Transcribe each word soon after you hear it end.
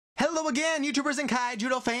Hello again, YouTubers and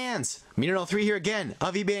Kaijudo fans! Mino03 here again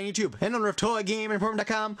of eBay and YouTube and owner of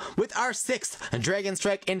ToyGameInform.com with our 6th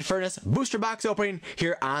DragonStrike Infernus booster box opening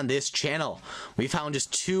here on this channel. We found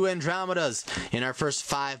just 2 Andromedas in our first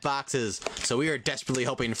 5 boxes, so we are desperately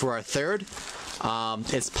hoping for our 3rd.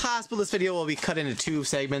 It's possible this video will be cut into 2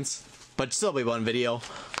 segments, but still be 1 video.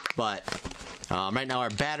 But right now our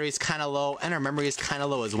battery's kind of low and our memory is kind of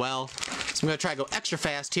low as well. So I'm going to try to go extra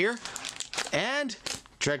fast here. And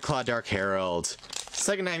Dreadclaw Dark Herald.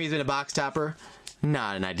 Second time he's been a box topper.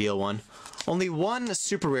 Not an ideal one. Only 1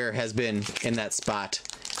 super rare has been in that spot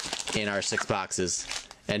in our 6 boxes.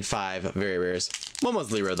 And 5 very rares. One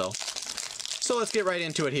was Lyra though. So let's get right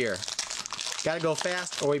into it here. Gotta go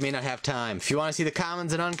fast or we may not have time. If you want to see the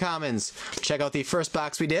commons and uncommons, check out the first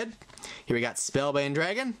box we did. Here we got Spellbane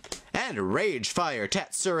Dragon and Ragefire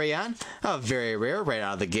Tatsurion. A very rare right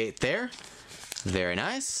out of the gate there. Very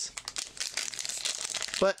nice.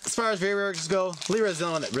 But as far as very rares go, Lyra is the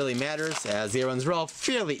only one that really matters, as the other ones are all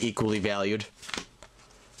fairly equally valued.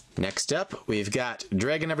 Next up, we've got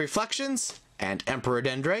Dragon of Reflections and Emperor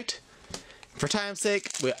Dendrite. For time's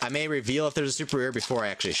sake, I may reveal if there's a super rare before I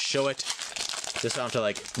actually show it. Just don't have to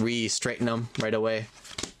like re-straighten them right away.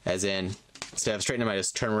 As in, instead of straightening them, I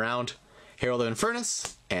just turn them around. Herald of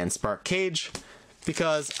Infernus and Spark Cage,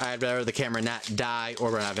 because I'd rather the camera not die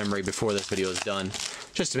or run out of memory before this video is done,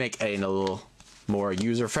 just to make editing a little more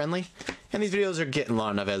user-friendly, and these videos are getting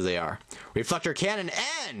long enough as they are. Reflector Cannon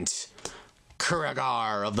and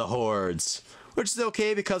Kuragar of the Hordes, which is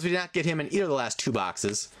okay because we did not get him in either of the last 2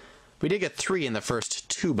 boxes. We did get 3 in the first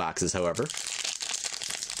 2 boxes, however.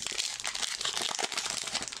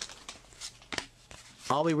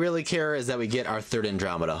 All we really care is that we get our 3rd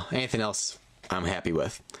Andromeda. Anything else, I'm happy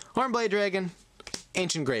with. Hornblade Dragon,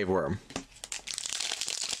 Ancient Graveworm.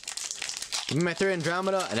 Give me my 3rd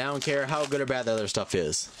Andromeda, and I don't care how good or bad the other stuff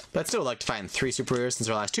is. But I'd still like to find 3 super rares since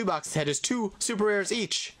our last 2 boxes had just 2 super rares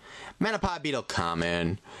each. Manapod Beetle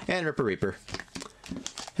Common, and Ripper Reaper.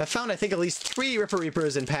 I found, I think, at least 3 Ripper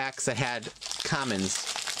Reapers in packs that had commons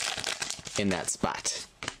in that spot.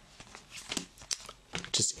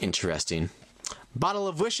 Just interesting. Bottle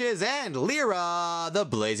of Wishes and Lyra, the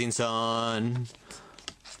Blazing Sun.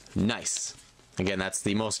 Nice. Again, that's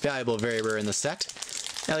the most valuable very rare in the set.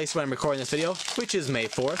 At least when I'm recording this video, which is May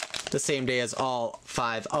 4th, the same day as all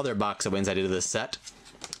 5 other box openings I did of this set.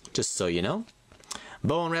 Just so you know.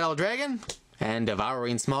 Bone Rattle Dragon and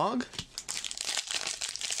Devouring Smog.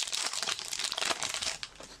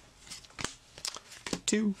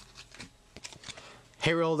 Two.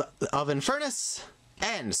 Herald of Infernus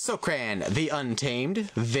and Sokran the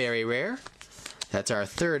Untamed, very rare. That's our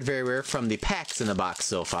 3rd very rare from the packs in the box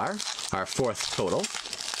so far, our 4th total.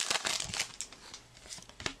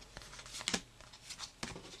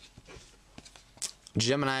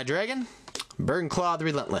 Gemini Dragon, Burnclaw the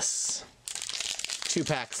Relentless. 2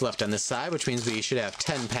 packs left on this side, which means we should have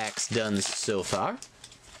 10 packs done so far.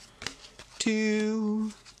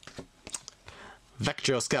 2.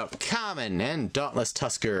 Vectro Scout Common and Dauntless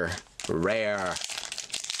Tusker rare.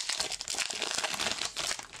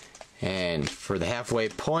 And for the halfway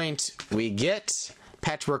point, we get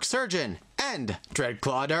Patchwork Surgeon and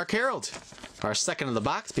Dreadclaw Dark Herald. Our 2nd of the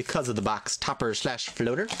box because of the box topper /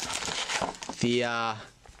 floater. The,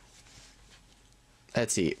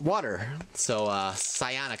 let's see, Water. So,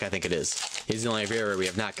 Psionic, I think it is. He's the only rare we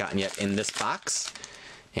have not gotten yet in this box.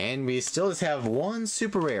 And we still just have 1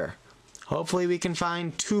 super rare. Hopefully we can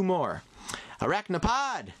find 2 more.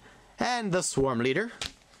 Arachnopod and the Swarm Leader.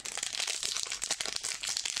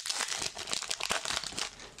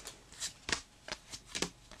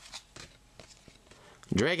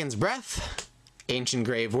 Dragon's Breath, Ancient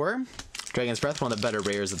Graveworm. Dragon's Breath, one of the better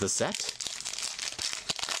rares of the set.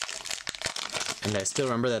 And I still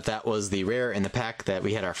remember that that was the rare in the pack that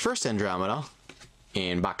we had our first Andromeda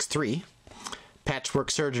in box 3. Patchwork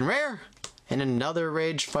Surgeon rare, and another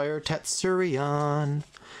Ragefire Tatsurion.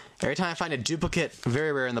 Every time I find a duplicate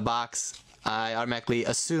very rare in the box, I automatically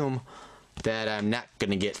assume that I'm not going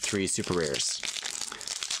to get 3 super rares.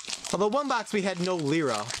 Although one box we had no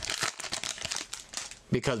Lyra,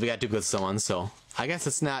 because we got duplicates of someone, so I guess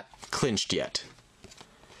it's not clinched yet.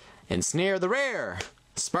 Ensnare the rare,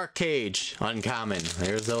 Spark Cage, uncommon.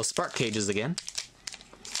 There's those Spark Cages again.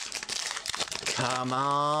 Come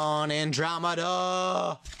on,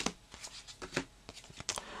 Andromeda!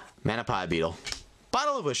 Manapod Beetle.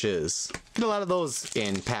 Bottle of Wishes. Get a lot of those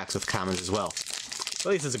in packs with commons as well. At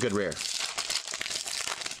least it's a good rare.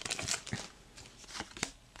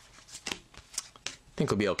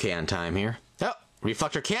 Think we'll be okay on time here. Oh,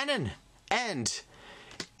 Reflector Cannon and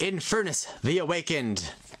Infernus the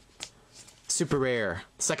Awakened. super rare,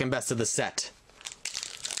 second best of the set.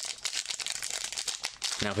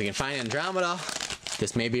 Now if we can find Andromeda,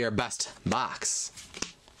 this may be our best box.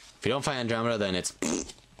 If we don't find Andromeda, then it's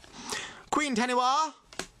Queen Taniwa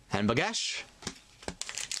and Bagesh.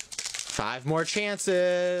 5 more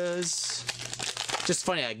chances. Just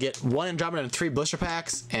funny, I get 1 Andromeda in 3 blister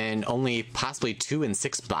packs and only possibly 2 in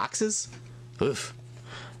 6 boxes. Oof.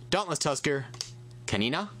 Dauntless Tusker,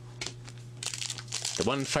 Kanina. The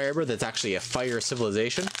one Firebird that's actually a fire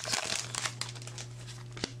civilization.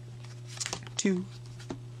 2.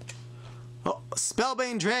 Oh,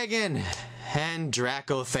 Spellbane Dragon and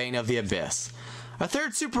Dracothane of the Abyss. A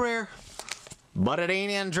 3rd super rare, but it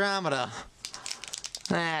ain't Andromeda.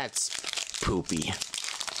 That's poopy.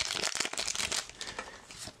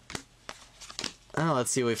 Oh,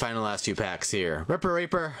 let's see what we find in the last few packs here. Ripper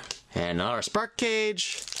Reaper and another Spark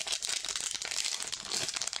Cage.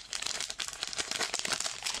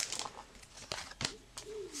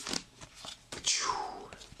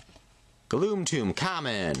 Gloom Tomb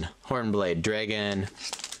Common, Hornblade Dragon.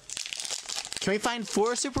 Can we find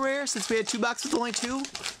 4 super rares since we had 2 boxes with only 2?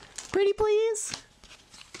 Pretty please.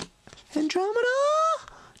 Andromeda?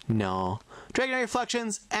 No. Dragonite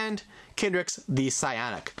Reflections and Kindrix the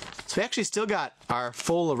Psionic. So we actually still got our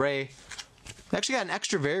full array. We actually got an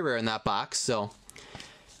extra very rare in that box, so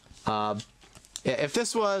if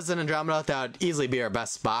this was an Andromeda, that would easily be our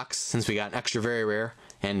best box since we got an extra very rare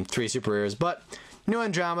and 3 super rares, but new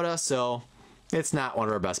Andromeda, so it's not one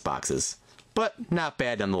of our best boxes, but not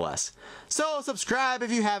bad nonetheless. So subscribe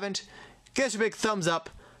if you haven't, give us a big thumbs up.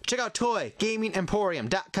 Check out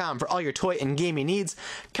ToyGamingEmporium.com for all your toy and gaming needs.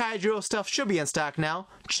 Kaijudo stuff should be in stock now.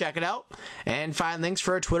 Check it out. And find links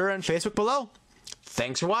for our Twitter and Facebook below.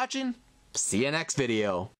 Thanks for watching. See you next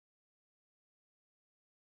video.